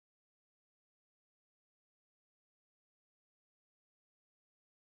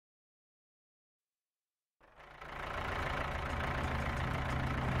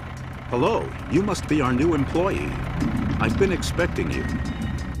Hello, you must be our new employee. I've been expecting you.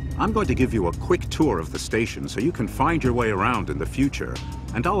 I'm going to give you a quick tour of the station so you can find your way around in the future,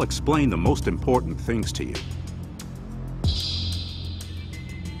 and I'll explain the most important things to you.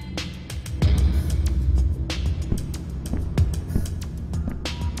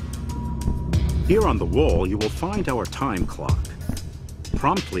 Here on the wall, you will find our time clock.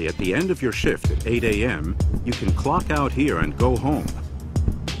 Promptly at the end of your shift at 8 a.m., you can clock out here and go home.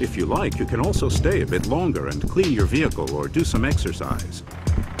 If you like, you can also stay a bit longer and clean your vehicle or do some exercise.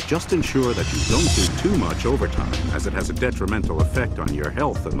 Just ensure that you don't do too much overtime, as it has a detrimental effect on your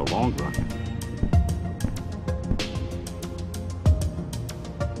health in the long run.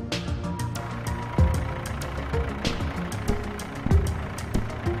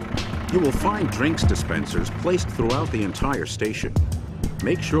 You will find drinks dispensers placed throughout the entire station.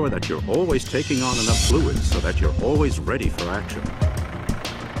 Make sure that you're always taking on enough fluids so that you're always ready for action.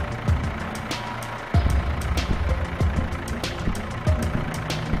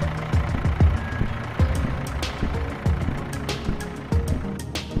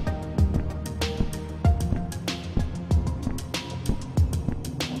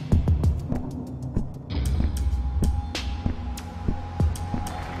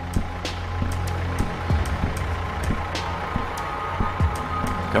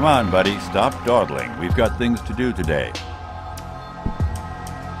 Come on, buddy, stop dawdling. We've got things to do today.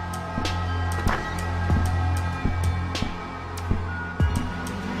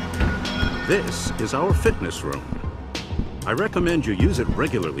 This is our fitness room. I recommend you use it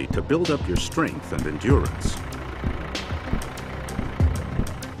regularly to build up your strength and endurance.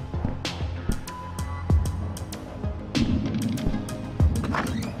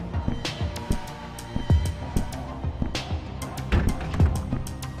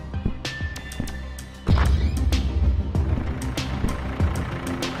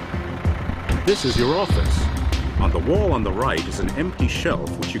 This is your office. On the wall on the right is an empty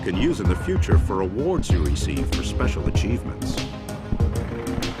shelf which you can use in the future for awards you receive for special achievements.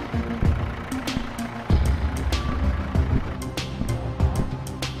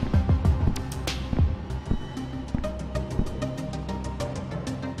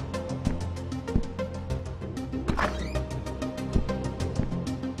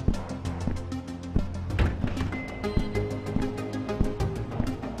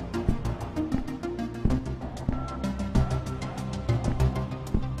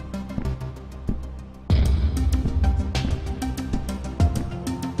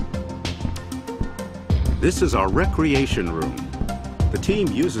 This is our recreation room. The team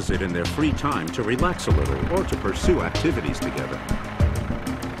uses it in their free time to relax a little or to pursue activities together.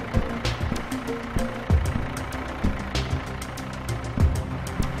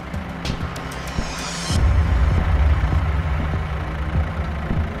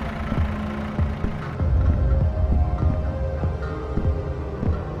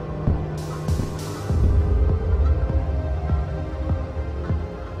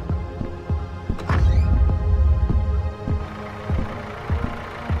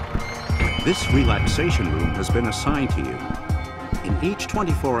 This relaxation room has been assigned to you. In each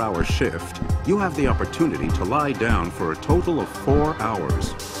 24-hour shift, you have the opportunity to lie down for a total of 4 hours.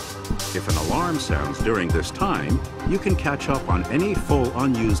 If an alarm sounds during this time, you can catch up on any full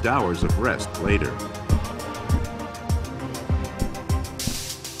unused hours of rest later.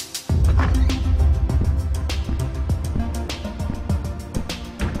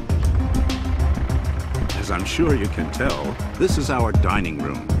 As I'm sure you can tell, this is our dining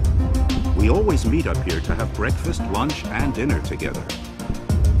room. We always meet up here to have breakfast, lunch, and dinner together.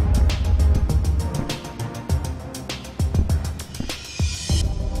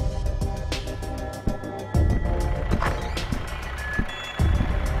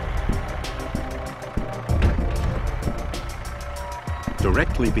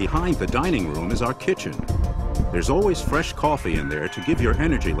 Directly behind the dining room is our kitchen. There's always fresh coffee in there to give your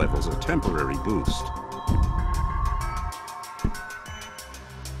energy levels a temporary boost.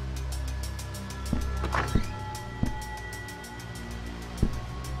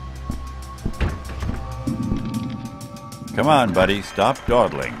 Come on, buddy, stop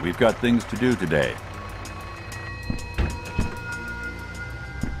dawdling. We've got things to do today.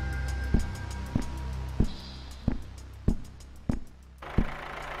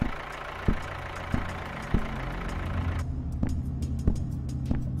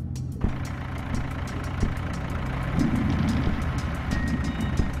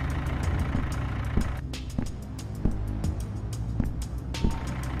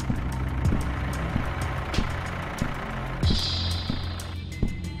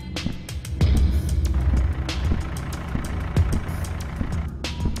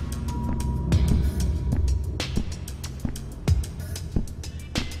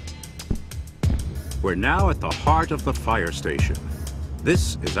 We're now at the heart of the fire station.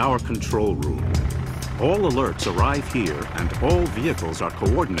 This is our control room. All alerts arrive here, and all vehicles are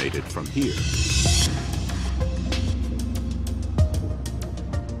coordinated from here.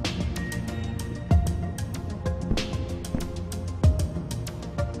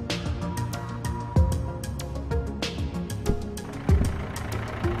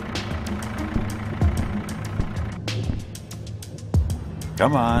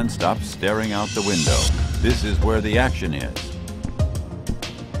 Come on, stop staring out the window. This is where the action is.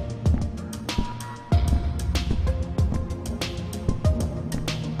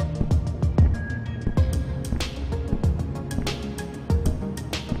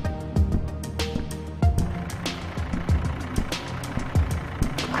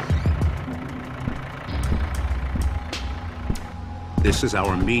 This is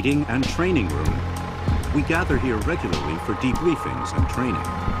our meeting and training room. We gather here regularly for debriefings and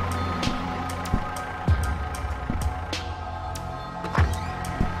training.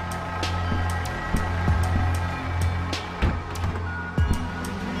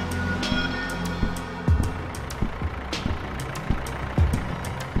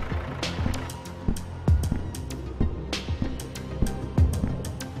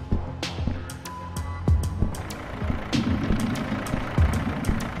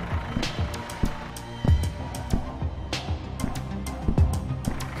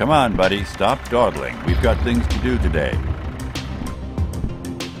 Come on, buddy, stop dawdling. We've got things to do today.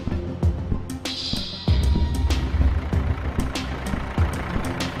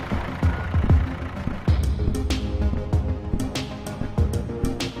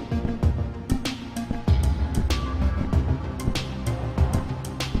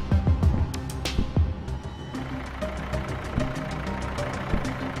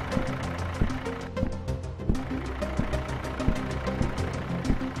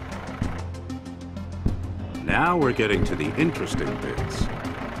 Now we're getting to the interesting bits.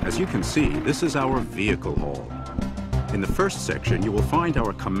 As you can see, this is our vehicle hall. In the first section, you will find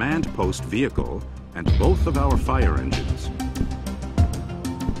our command post vehicle and both of our fire engines.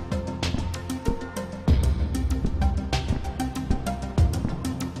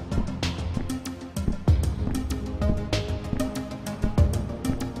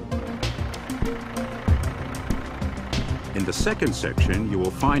 In the second section, you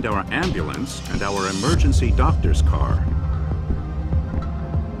will find our ambulance and our emergency doctor's car.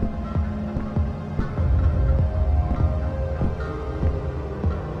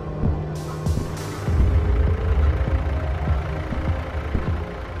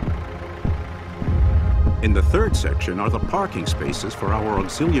 In the third section are the parking spaces for our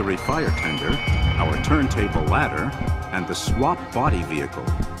auxiliary fire tender, our turntable ladder, and the swap body vehicle.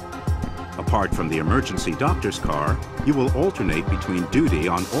 Apart from the emergency doctor's car, you will alternate between duty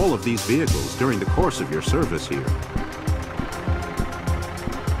on all of these vehicles during the course of your service here.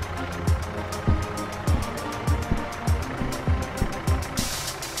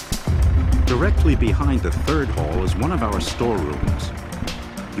 Directly behind the third hall is one of our storerooms.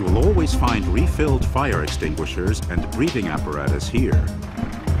 You will always find refilled fire extinguishers and breathing apparatus here.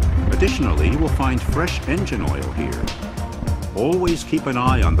 Additionally, you will find fresh engine oil here. Always keep an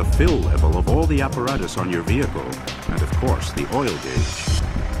eye on the fill level of all the apparatus on your vehicle, and of course the oil gauge.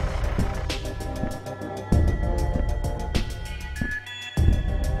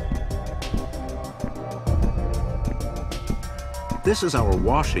 This is our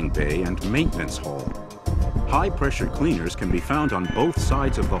washing bay and maintenance hall. High-pressure cleaners can be found on both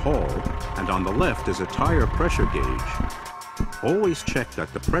sides of the hall, and on the left is a tire pressure gauge. Always check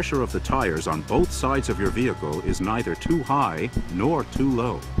that the pressure of the tires on both sides of your vehicle is neither too high nor too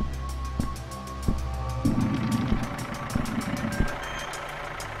low.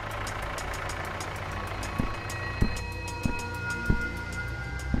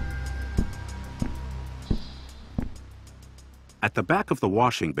 At the back of the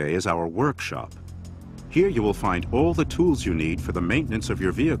washing bay is our workshop. Here you will find all the tools you need for the maintenance of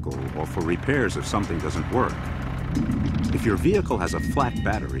your vehicle or for repairs if something doesn't work. If your vehicle has a flat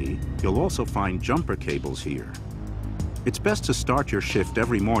battery, you'll also find jumper cables here. It's best to start your shift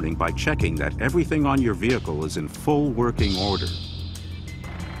every morning by checking that everything on your vehicle is in full working order.